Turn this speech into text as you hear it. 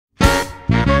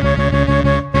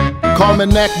Call me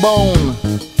Neckbone.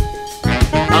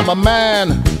 I'm a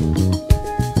man,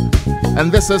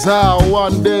 and this is how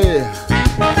one day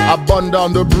I burned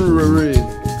down the brewery.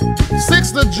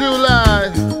 6th of July,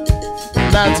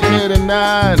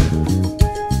 1989.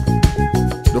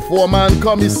 The foreman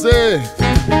come, he said,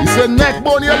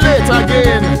 Neckbone, you're late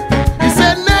again. He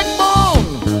said, Neckbone.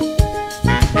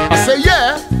 I say,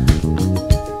 yeah.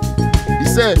 He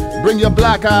said, bring your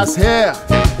black ass here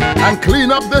and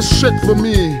clean up this shit for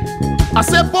me. I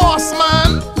said, boss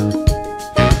man.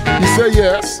 He said,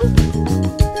 yes.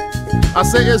 I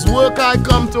say, it's work, I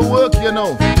come to work, you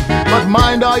know, but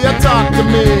mind how you talk to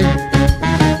me.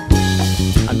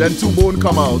 And then 2 Bone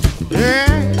come out.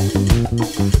 Yeah.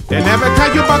 They never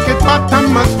tell you bucket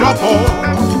bottom must drop off.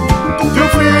 You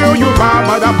feel you bad,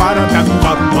 but a bottom than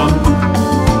bottom.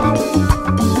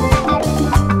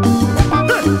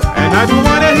 And I don't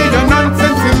wanna hear your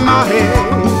nonsense in my head.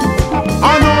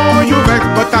 I know you vex,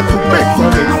 but I'm too big for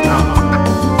this now.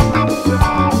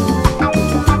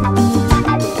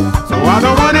 So I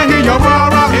don't wanna hear your roar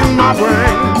in my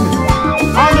brain.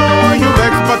 I know you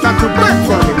vex, but I'm too big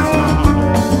for this now.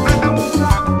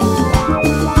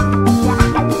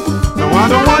 So I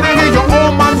don't wanna hear your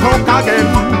old man talk again.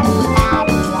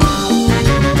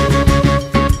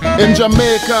 In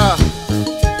Jamaica,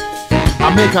 I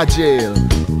make a jail.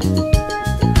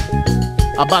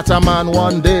 I bat a man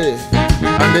one day,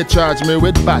 and they charge me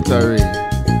with battery.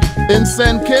 In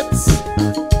St. Kitts,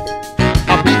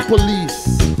 I beat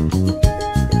police.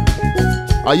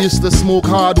 I used to smoke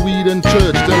hard weed in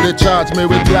church till they charged me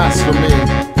with blasphemy.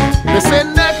 They say,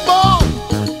 Neckbone.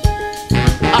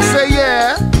 I say,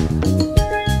 yeah.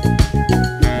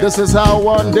 This is how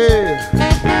one day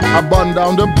I burned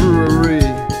down the brewery.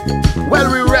 Well,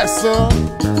 we wrestle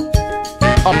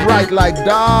upright like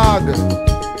dog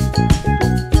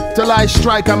till I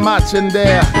strike a match in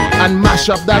there and mash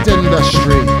up that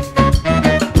industry.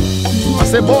 I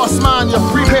say, boss man, your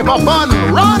free paper bun,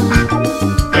 run!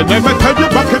 They never tell you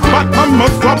bucket bottom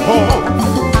must drop off.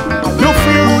 You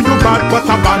feel you bad, but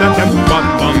a bad and them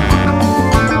bottom.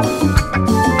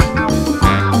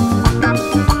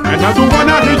 And I don't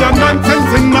wanna hear your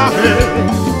nonsense in my head.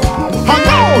 I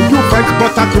know you vex,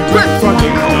 but I'm too big for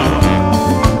this now.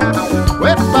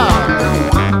 Wait,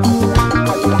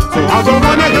 so I don't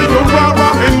wanna hear you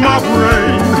roar in my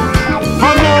brain.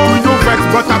 I know you vex,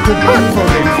 but I'm too big for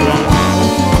this now.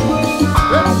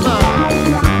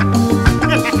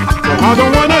 So I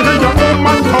don't wanna hear your old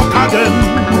man talk again.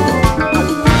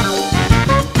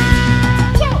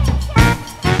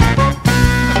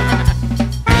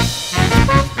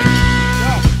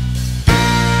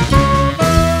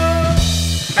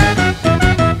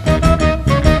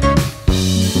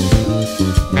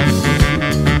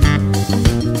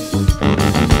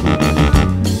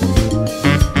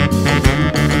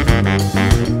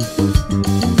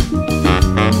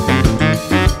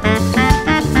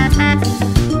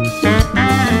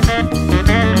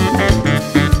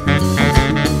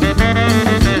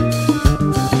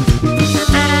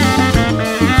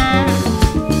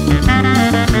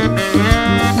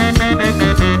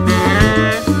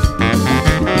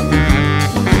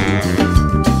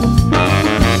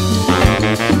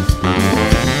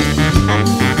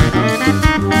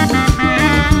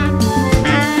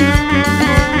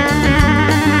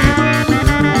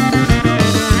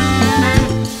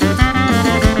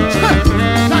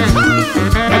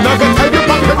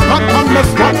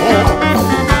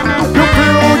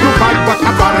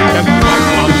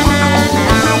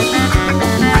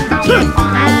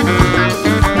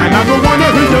 And I don't wanna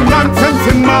hear your nonsense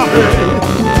in my head.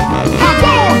 I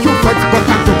know you vex, but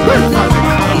I'm too big for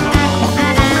this.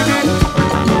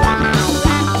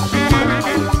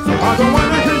 So I don't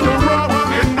wanna hear your roar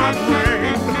in my brain.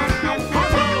 I know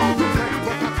you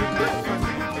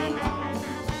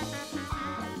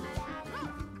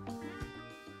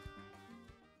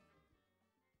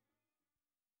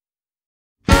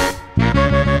vex,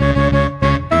 but I'm too big for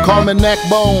Bye. Call me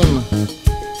Neckbone.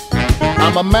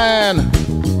 I'm a man,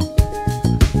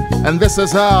 and this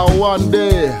is how one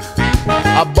day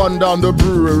I burned down the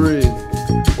brewery.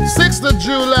 6th of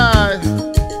July,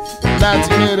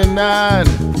 1989.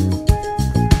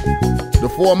 The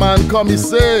foreman come, he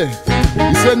said,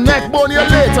 Neckbone, you're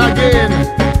late again.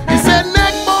 He said,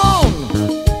 Neckbone.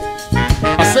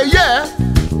 I say, yeah.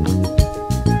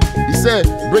 He said,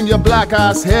 bring your black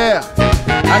ass here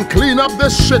and clean up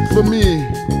this shit for me.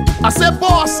 I said,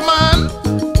 boss man.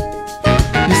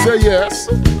 He said, yes.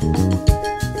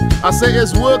 I say,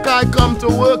 it's work, I come to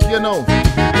work, you know,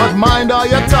 but mind how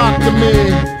you talk to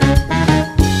me.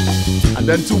 And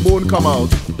then 2 Bone come out.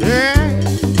 Yeah.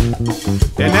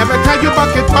 They never tell you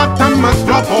bucket bottom must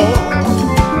drop off.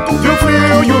 You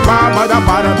feel you bad, but a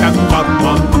better than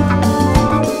Batman.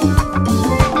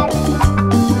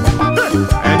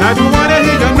 And I don't wanna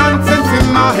hear your nonsense in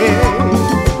my head.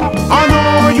 I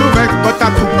know you vex, but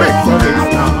I'm too big for this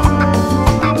now.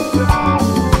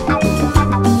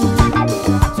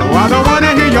 So I don't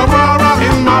wanna hear your roar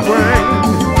in my brain.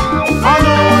 I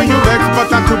know you vex, but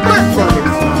I'm too big for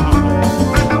this now.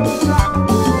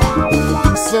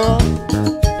 So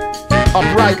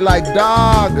upright like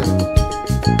dog,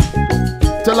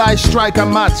 till I strike a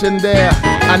match in there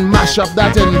and mash up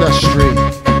that industry.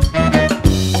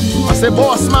 I say,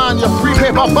 boss man, your free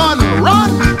paper bun,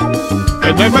 run!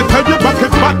 They never tell you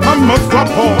bucket bottom must drop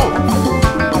off.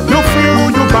 You feel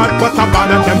you bad, but I'm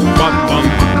better than Batman.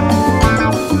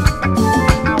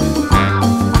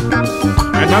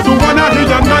 And I don't wanna hear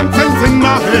your nonsense in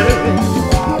my head.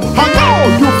 I know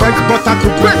you vex, but I'm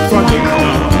too big for this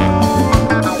now.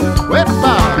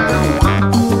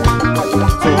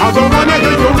 So I don't wanna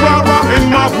hear you rah in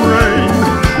my brain.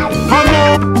 I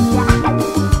know.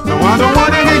 No, I don't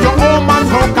wanna hear your old man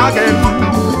talk again.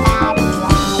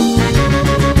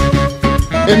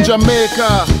 in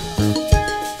Jamaica,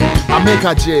 I make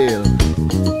a jail.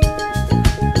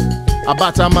 I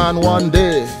bat a man one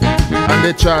day, and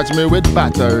they charge me with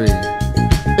battery.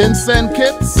 In St.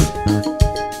 Kitts,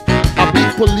 I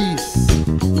beat police.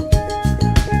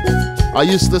 I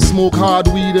used to smoke hard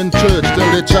weed in church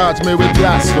till they charged me with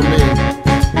blasphemy.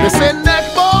 They say,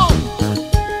 Neckbone.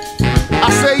 I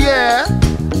say, yeah.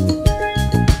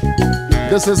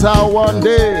 This is how one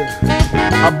day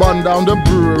I burned down the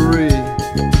brewery.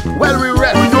 Well, we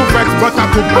read. We do vex, but I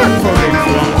could burn for this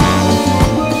one.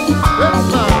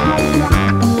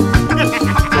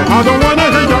 I don't wanna